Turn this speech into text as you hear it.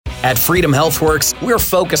At Freedom HealthWorks, we're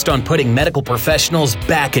focused on putting medical professionals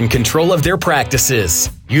back in control of their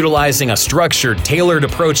practices. Utilizing a structured, tailored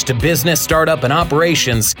approach to business, startup, and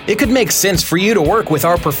operations, it could make sense for you to work with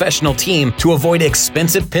our professional team to avoid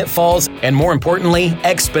expensive pitfalls and, more importantly,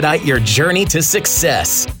 expedite your journey to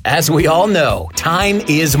success. As we all know, time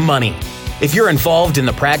is money. If you're involved in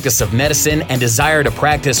the practice of medicine and desire to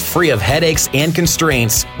practice free of headaches and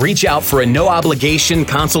constraints, reach out for a no-obligation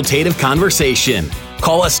consultative conversation.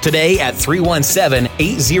 Call us today at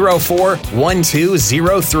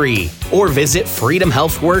 317-804-1203 or visit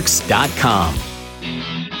freedomhealthworks.com.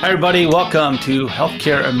 Hi, everybody. Welcome to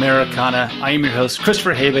Healthcare Americana. I am your host,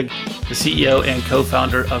 Christopher Habig, the CEO and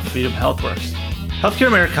co-founder of Freedom HealthWorks. Healthcare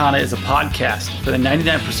Americana is a podcast for the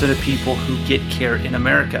 99% of people who get care in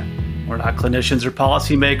America. We're not clinicians or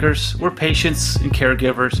policymakers. We're patients and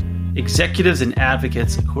caregivers, executives and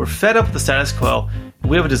advocates who are fed up with the status quo, and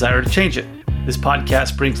we have a desire to change it. This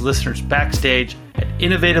podcast brings listeners backstage at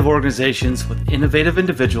innovative organizations with innovative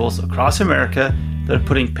individuals across America that are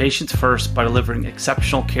putting patients first by delivering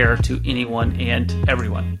exceptional care to anyone and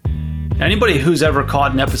everyone. Now, anybody who's ever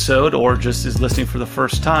caught an episode or just is listening for the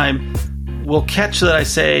first time will catch that I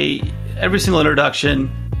say every single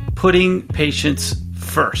introduction, putting patients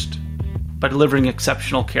first by delivering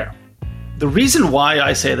exceptional care. The reason why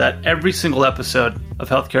I say that every single episode of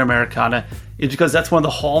Healthcare Americana is because that's one of the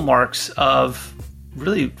hallmarks of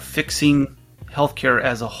really fixing healthcare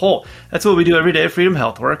as a whole. That's what we do every day at Freedom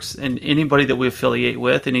HealthWorks, and anybody that we affiliate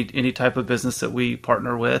with, any type of business that we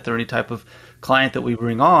partner with, or any type of client that we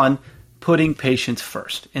bring on, putting patients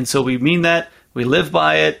first. And so we mean that, we live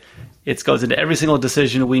by it, it goes into every single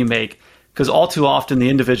decision we make. Because all too often the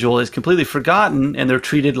individual is completely forgotten and they're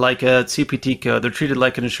treated like a CPT code. They're treated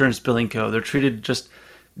like an insurance billing code. They're treated just,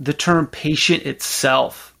 the term patient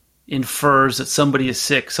itself infers that somebody is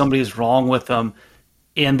sick, somebody is wrong with them,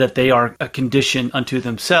 and that they are a condition unto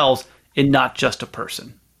themselves and not just a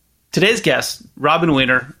person. Today's guest, Robin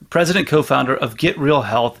Weiner, president and co-founder of Get Real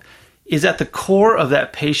Health, is at the core of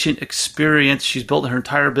that patient experience. She's built her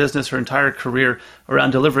entire business, her entire career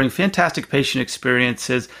around delivering fantastic patient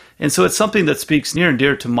experiences. And so it's something that speaks near and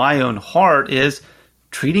dear to my own heart, is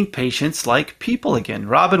treating patients like people again.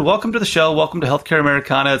 Robin, welcome to the show. Welcome to Healthcare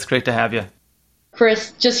Americana. It's great to have you.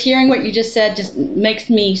 Chris, just hearing what you just said just makes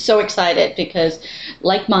me so excited because,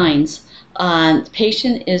 like minds,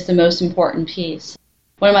 patient is the most important piece.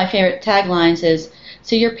 One of my favorite taglines is,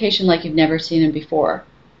 see your patient like you've never seen him before.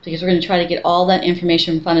 Because we're going to try to get all that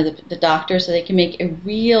information in front of the doctor so they can make a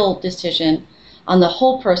real decision on the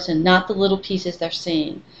whole person, not the little pieces they're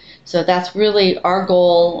seeing. So that's really our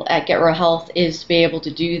goal at Get Real Health, is to be able to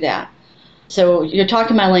do that. So you're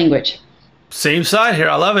talking my language. Same side here.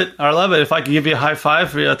 I love it. I love it. If I could give you a high five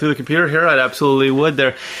through the computer here, I'd absolutely would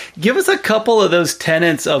there. Give us a couple of those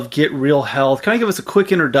tenets of Get Real Health. Kind of give us a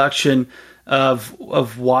quick introduction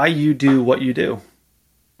of why you do what you do.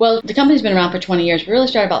 Well, the company's been around for 20 years. We really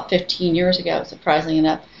started about 15 years ago, surprisingly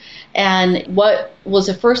enough. And what was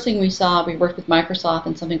the first thing we saw, we worked with Microsoft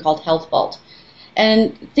on something called Health Vault.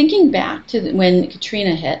 And thinking back to when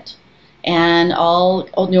Katrina hit and all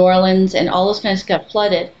New Orleans and all those kinds of got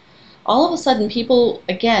flooded, all of a sudden people,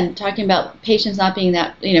 again, talking about patients not being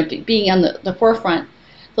that, being on the forefront,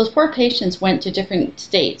 those poor patients went to different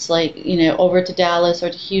states, like, over to Dallas or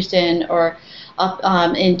to Houston or up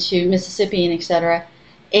into Mississippi and et cetera.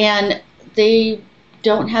 And they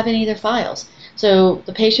don't have any of their files. So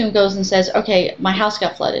the patient goes and says, okay, my house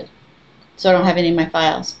got flooded, so I don't have any of my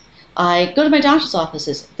files. I go to my doctor's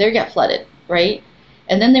offices, they got flooded, right?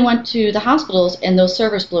 And then they went to the hospitals and those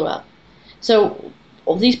servers blew up. So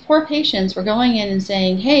these poor patients were going in and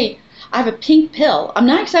saying, hey, I have a pink pill. I'm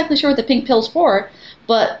not exactly sure what the pink pill's for,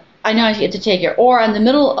 but I know I get to take it. Or I'm in the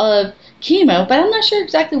middle of chemo, but I'm not sure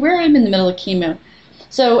exactly where I'm in the middle of chemo.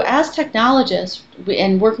 So as technologists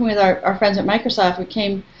and working with our friends at Microsoft, we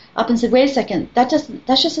came up and said, wait a second, that just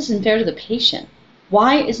isn't fair to the patient.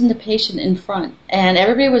 Why isn't the patient in front? And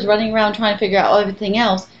everybody was running around trying to figure out everything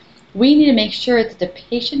else. We need to make sure that the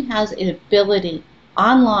patient has an ability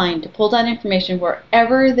online to pull that information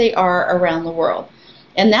wherever they are around the world.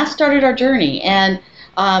 And that started our journey. And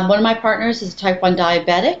one of my partners is a type 1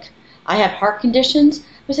 diabetic. I have heart conditions.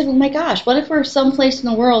 We said, oh my gosh, what if we're someplace in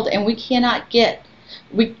the world and we cannot get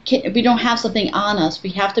we don't have something on us. We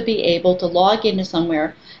have to be able to log into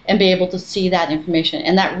somewhere and be able to see that information.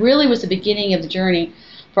 And that really was the beginning of the journey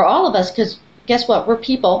for all of us, because guess what? We're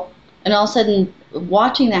people. And all of a sudden,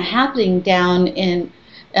 watching that happening down in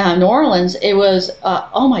New Orleans, it was,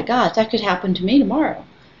 oh my gosh, that could happen to me tomorrow.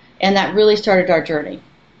 And that really started our journey.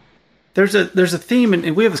 There's a theme,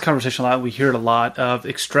 and we have this conversation a lot, we hear it a lot, of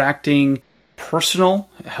extracting personal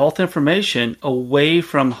health information away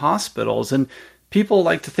from hospitals. And people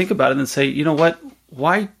like to think about it and say, you know what,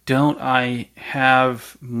 why don't I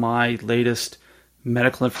have my latest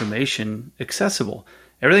medical information accessible?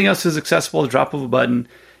 Everything else is accessible at the drop of a button.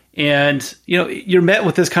 And, you're met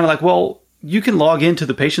with this kind of like, well, you can log into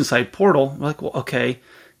the patient side portal. We're like, well, okay,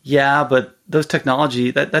 yeah, but those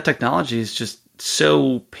technology, that technology is just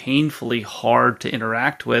so painfully hard to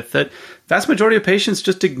interact with that vast majority of patients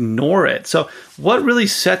just ignore it. So what really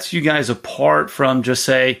sets you guys apart from just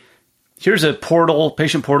say, here's a portal,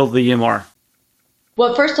 patient portal to the EMR?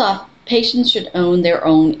 Well, first off, patients should own their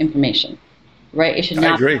own information, right? It should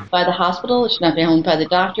not be owned by the hospital. It should not be owned by the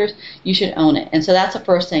doctors. You should own it. And so that's the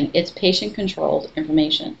first thing. It's patient-controlled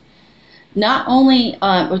information. Not only,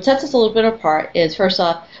 what sets us a little bit apart is, first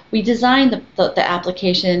off, we designed the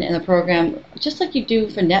application and the program just like you do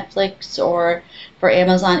for Netflix or for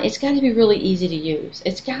Amazon. It's got to be really easy to use.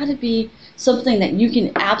 It's got to be something that you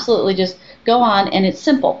can absolutely just go on, and it's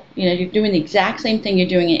simple. You're doing the exact same thing you're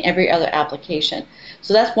doing in every other application.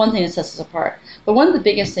 So that's one thing that sets us apart. But one of the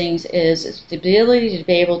biggest things is the ability to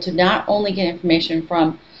be able to not only get information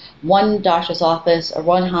from one doctor's office or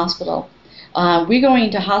one hospital. We're going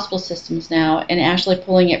into hospital systems now and actually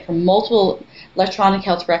pulling it from multiple electronic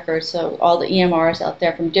health records, so all the EMRs out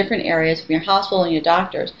there from different areas, from your hospital and your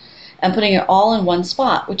doctors, and putting it all in one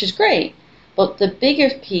spot, which is great. But the bigger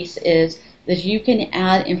piece is that you can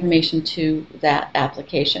add information to that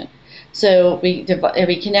application. So we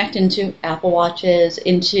connect into Apple Watches,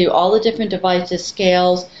 into all the different devices,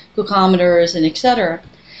 scales, glucometers, and etc.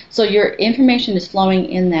 So your information is flowing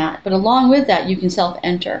in that. But along with that, you can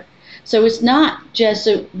self-enter. So it's not just,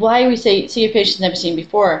 so why we say see a patient never seen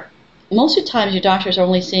before. Most of the times your doctors are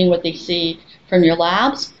only seeing what they see from your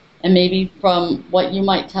labs and maybe from what you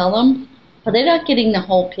might tell them, but they're not getting the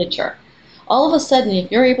whole picture. All of a sudden,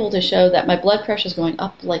 if you're able to show that my blood pressure is going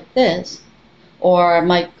up like this, or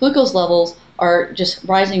my glucose levels are just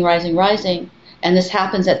rising, and this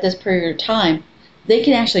happens at this period of time, they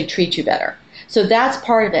can actually treat you better. So that's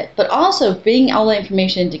part of it. But also, bringing all the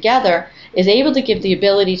information together is able to give the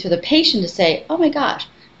ability to the patient to say, oh my gosh,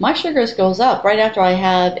 my sugars goes up right after I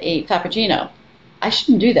have a cappuccino. I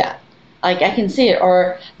shouldn't do that. I can see it.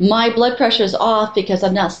 Or my blood pressure is off because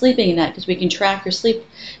I'm not sleeping at night, because we can track your sleep.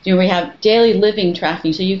 We have daily living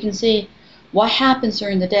tracking, so you can see what happens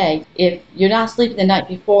during the day. If you're not sleeping the night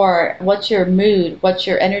before, what's your mood, what's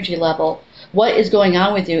your energy level, what is going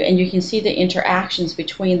on with you, and you can see the interactions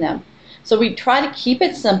between them. So we try to keep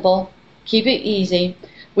it simple, keep it easy.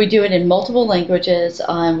 We do it in multiple languages.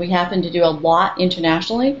 We happen to do a lot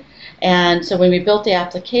internationally. And so when we built the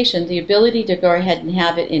application, the ability to go ahead and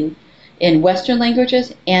have it in Western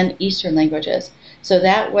languages and Eastern languages. So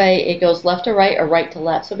that way it goes left to right or right to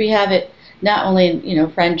left. So we have it not only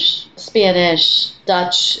in French, Spanish,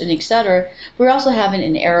 Dutch, and etc. We also have it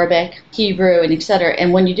in Arabic, Hebrew, and etc.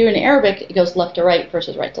 And when you do it in Arabic, it goes left to right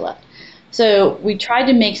versus right to left. So we tried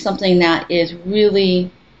to make something that is really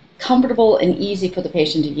comfortable and easy for the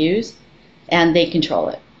patient to use, and they control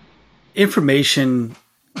it. Information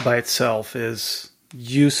by itself is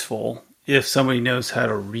useful if somebody knows how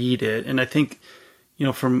to read it. And I think,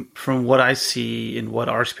 from what I see and what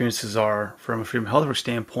our experiences are from a Freedom Healthworks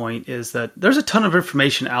standpoint is that there's a ton of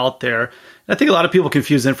information out there. And I think a lot of people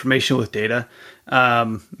confuse information with data.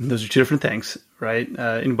 Those are two different things, right?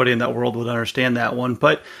 Anybody in that world would understand that one.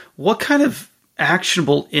 But what kind of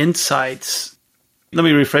actionable insights, let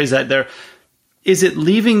me rephrase that there, is it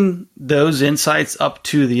leaving those insights up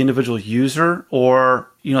to the individual user? Or,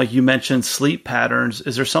 like you mentioned, sleep patterns,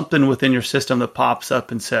 is there something within your system that pops up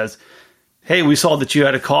and says, hey, we saw that you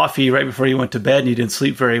had a coffee right before you went to bed and you didn't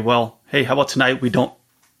sleep very well. Hey, how about tonight we don't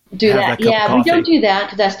do that? Yeah, we don't do that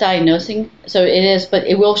because that's diagnosing. So it is, but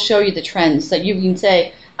it will show you the trends that you can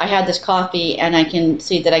say, I had this coffee and I can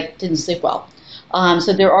see that I didn't sleep well.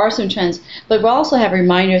 So there are some trends, but we also have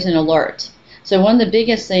reminders and alerts. So one of the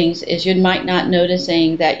biggest things is you might not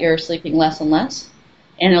noticing that you're sleeping less and less.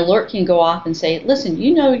 An alert can go off and say, listen,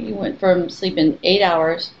 you went from sleeping 8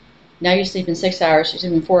 hours, now you're sleeping 6 hours, you're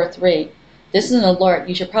sleeping 4 or 3. This is an alert.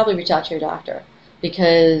 You should probably reach out to your doctor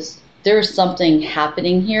because there's something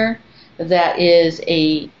happening here that is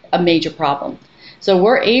a major problem. So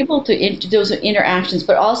we're able to do those interactions,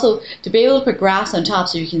 but also to be able to put graphs on top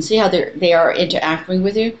so you can see how they are interacting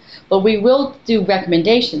with you. But we will do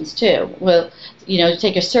recommendations too. We'll,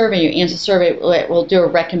 take a survey, you answer a survey, we'll do a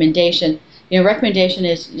recommendation. Recommendation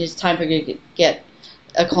is time for you to get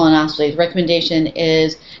a colonoscopy. The recommendation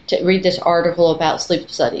is to read this article about sleep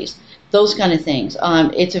studies. Those kind of things.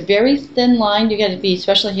 It's a very thin line you got to be,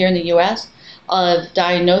 especially here in the U.S., of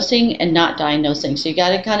diagnosing and not diagnosing. So you got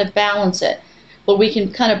to kind of balance it. but we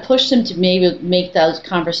can kind of push them to maybe make those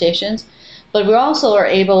conversations. But we also are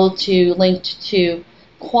able to link to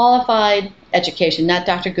qualified education, not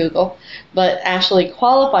Dr. Google, but actually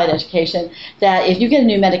qualified education, that if you get a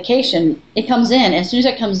new medication, it comes in. As soon as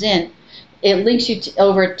it comes in, it links you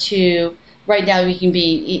over to, right now you can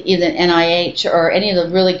be either NIH or any of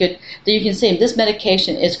the really good, that you can say this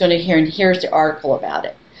medication is going to hear, and here's the article about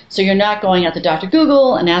it. So you're not going out to Dr.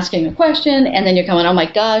 Google and asking a question, and then you're going, oh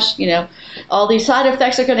my gosh, all these side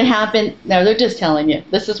effects are going to happen. No, they're just telling you,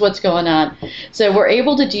 this is what's going on. So we're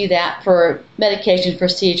able to do that for medication,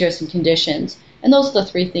 procedures, and conditions. And those are the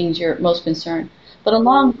three things you're most concerned. But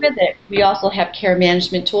along with it, we also have care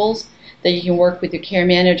management tools that you can work with your care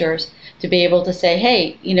managers to be able to say,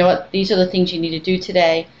 hey, you know what, these are the things you need to do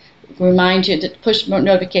today. Remind you to push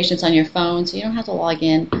notifications on your phone so you don't have to log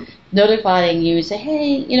in, notifying you, say,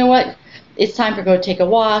 hey, you know what, it's time to go take a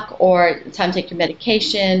walk, or it's time to take your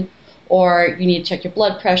medication, or you need to check your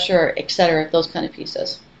blood pressure, et cetera, those kind of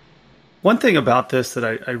pieces. One thing about this that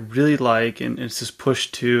I really like, and it's this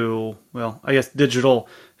push to, well, I guess digital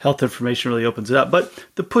health information really opens it up, but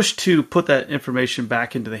the push to put that information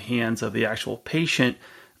back into the hands of the actual patient.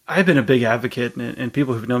 I've been a big advocate, and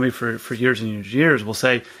people who've known me for years and years will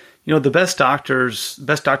say, the best doctor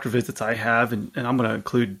visits I have, and I'm going to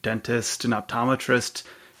include dentists and optometrists,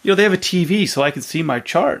 they have a TV so I can see my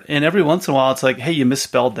chart. And every once in a while, it's like, hey, you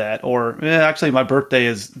misspelled that. Or actually, my birthday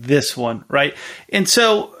is this one, right? And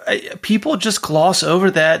so people just gloss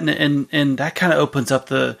over that. And that kind of opens up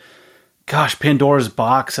Pandora's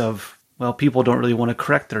box of, well, people don't really want to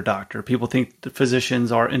correct their doctor. People think the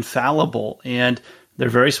physicians are infallible, and they're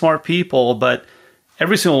very smart people, but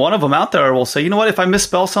every single one of them out there will say, you know what, if I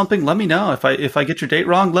misspell something, let me know. If I get your date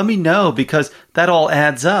wrong, let me know, because that all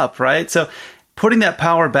adds up, right? So putting that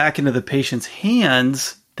power back into the patient's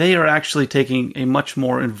hands, they are actually taking a much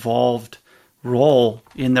more involved role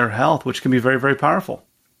in their health, which can be very, very powerful.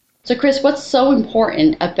 So Chris, what's so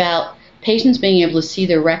important about patients being able to see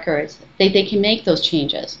their records? They can make those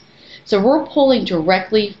changes. So we're pulling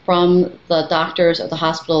directly from the doctors of the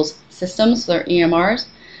hospital's systems, their EMRs.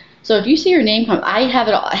 So if you see your name come, I have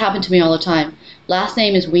it happen to me all the time. Last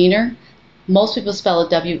name is Weiner. Most people spell it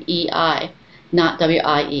W-E-I, not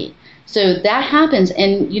W-I-E. So that happens,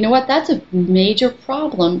 and you know what? That's a major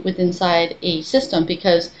problem with inside a system,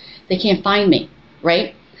 because they can't find me,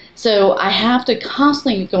 right? So I have to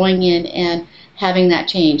constantly be going in and having that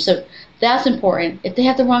change. So that's important. If they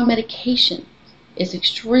have the wrong medication, it's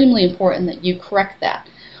extremely important that you correct that,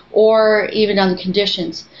 or even on the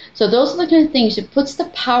conditions. So those are the kind of things that puts the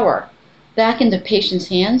power back into the patient's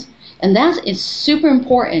hands, and that is super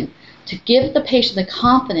important to give the patient the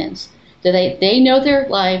confidence that they know their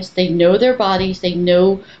lives, they know their bodies, they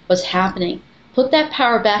know what's happening. Put that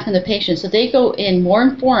power back in the patient so they go in more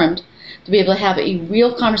informed to be able to have a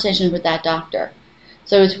real conversation with that doctor.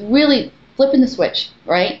 So it's really flipping the switch,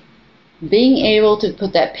 right? Being able to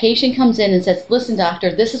put that patient comes in and says, listen,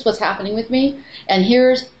 doctor, this is what's happening with me, and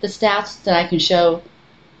here's the stats that I can show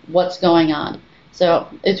what's going on. So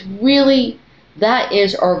it's really, that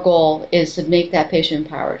is our goal, is to make that patient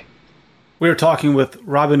empowered. We are talking with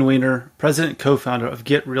Robin Weiner, president and co-founder of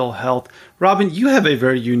Get Real Health. Robin, you have a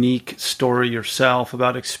very unique story yourself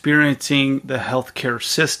about experiencing the healthcare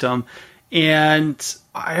system. And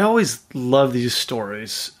I always love these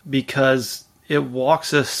stories because it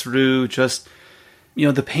walks us through just,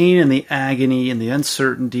 the pain and the agony and the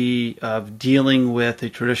uncertainty of dealing with a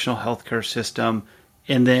traditional healthcare system.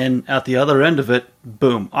 And then at the other end of it,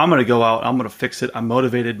 boom, I'm going to go out, I'm going to fix it. I'm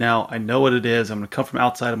motivated now. I know what it is. I'm going to come from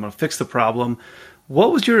outside. I'm going to fix the problem.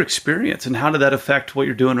 What was your experience, and how did that affect what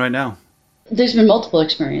you're doing right now? There's been multiple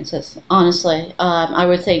experiences, honestly. I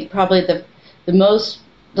would say probably the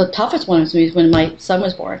toughest one was when my son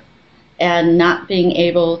was born, and not being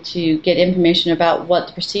able to get information about what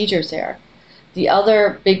the procedures are. The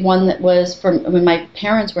other big one that was from when my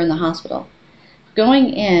parents were in the hospital. Going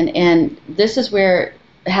in, and this is where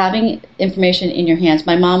having information in your hands.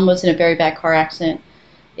 My mom was in a very bad car accident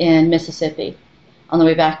in Mississippi on the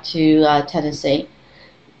way back to Tennessee.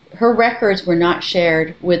 Her records were not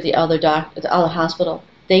shared with the other hospital.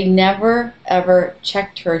 They never ever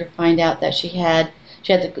checked her to find out that she had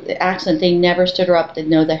the accident. They never stood her up to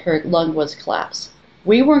know that her lung was collapsed.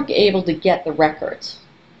 We weren't able to get the records.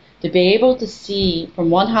 To be able to see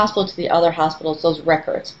from one hospital to the other hospitals those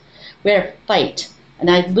records, we had to fight, and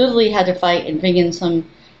I literally had to fight and bring in some,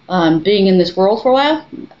 being in this world for a while,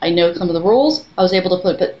 I know some of the rules, I was able to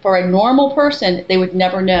put, but for a normal person, they would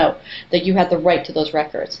never know that you had the right to those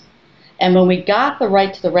records. And when we got the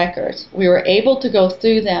right to the records, we were able to go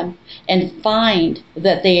through them and find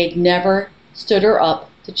that they had never stood her up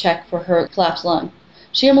to check for her collapsed lung.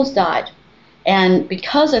 She almost died. And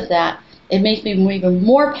because of that, it makes me even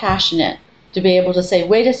more passionate to be able to say,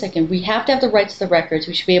 wait a second, we have to have the rights to the records.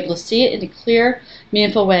 We should be able to see it in a clear,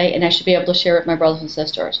 meaningful way, and I should be able to share it with my brothers and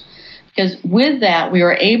sisters. Because with that, we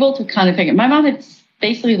were able to kind of figure, my mom had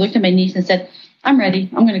basically looked at my niece and said, I'm ready,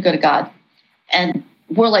 I'm going to go to God. And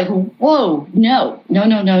we're like, whoa, no.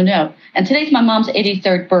 And today's my mom's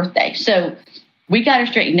 83rd birthday. So we got her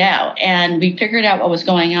straightened out and we figured out what was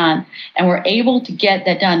going on and we're able to get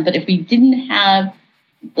that done. But if we didn't have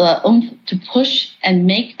the oomph to push and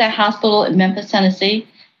make that hospital in Memphis, Tennessee,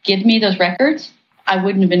 give me those records, I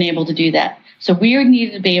wouldn't have been able to do that. So we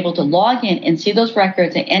needed to be able to log in and see those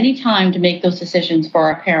records at any time to make those decisions for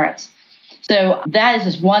our parents. So that is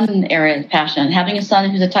just one area of passion. Having a son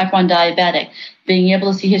who's a type 1 diabetic, being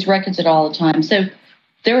able to see his records at all the time. So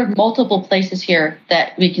there are multiple places here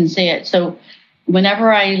that we can see it. So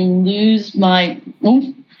whenever I lose my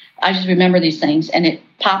oomph, I just remember these things and it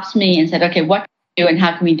pops me and said, okay, what can we do and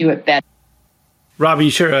how can we do it better? Robbie,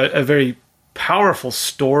 you share a very powerful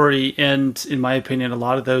story. And in my opinion, a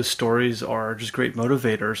lot of those stories are just great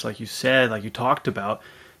motivators, like you said, like you talked about,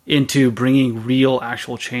 into bringing real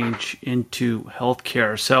actual change into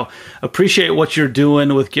healthcare. So appreciate what you're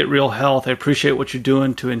doing with Get Real Health. I appreciate what you're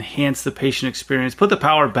doing to enhance the patient experience, put the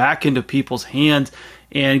power back into people's hands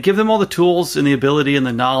and give them all the tools and the ability and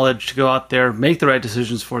the knowledge to go out there, make the right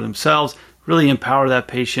decisions for themselves, really empower that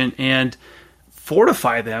patient and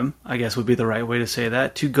fortify them, I guess would be the right way to say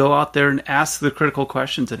that, to go out there and ask the critical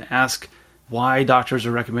questions and ask why doctors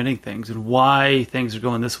are recommending things and why things are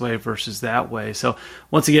going this way versus that way. So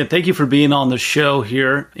once again, thank you for being on the show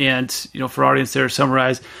here. And, for our audience there, to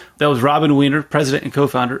summarize, that was Robin Weiner, president and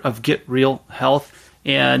co-founder of Get Real Health.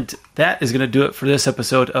 And that is going to do it for this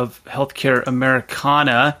episode of Healthcare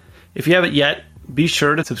Americana. If you haven't yet, be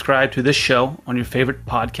sure to subscribe to this show on your favorite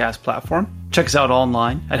podcast platform. Check us out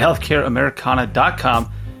online at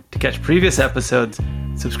healthcareamericana.com to catch previous episodes.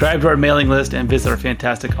 Subscribe to our mailing list and visit our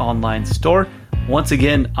fantastic online store. Once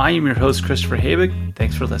again, I am your host, Christopher Habig.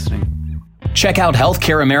 Thanks for listening. Check out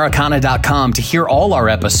healthcareamericana.com to hear all our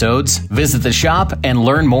episodes, visit the shop, and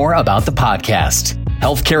learn more about the podcast.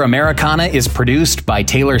 Healthcare Americana is produced by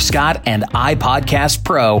Taylor Scott and iPodcast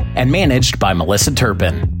Pro and managed by Melissa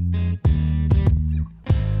Turpin.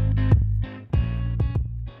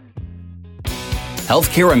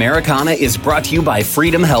 Healthcare Americana is brought to you by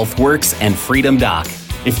Freedom HealthWorks and Freedom Doc.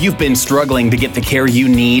 If you've been struggling to get the care you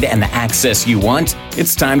need and the access you want,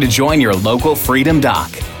 it's time to join your local Freedom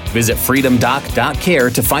Doc. Visit freedomdoc.care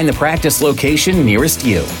to find the practice location nearest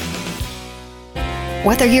you.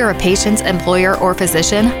 Whether you're a patient, employer, or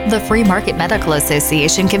physician, the Free Market Medical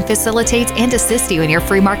Association can facilitate and assist you in your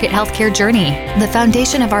free market healthcare journey. The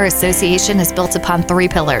foundation of our association is built upon 3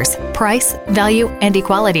 pillars: price, value, and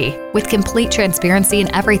equality, with complete transparency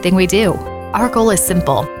in everything we do. Our goal is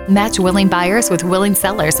simple: match willing buyers with willing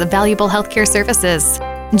sellers of valuable healthcare services.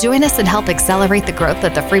 Join us and help accelerate the growth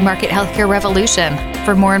of the free market healthcare revolution.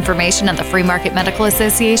 For more information on the Free Market Medical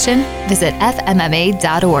Association, visit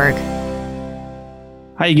fmma.org.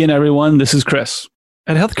 Hi again, everyone. This is Chris.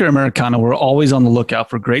 At Healthcare Americana, we're always on the lookout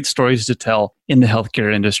for great stories to tell in the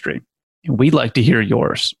healthcare industry. And we'd like to hear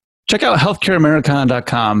yours. Check out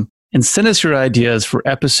healthcareamericana.com and send us your ideas for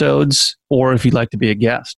episodes or if you'd like to be a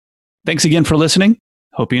guest. Thanks again for listening.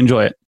 Hope you enjoy it.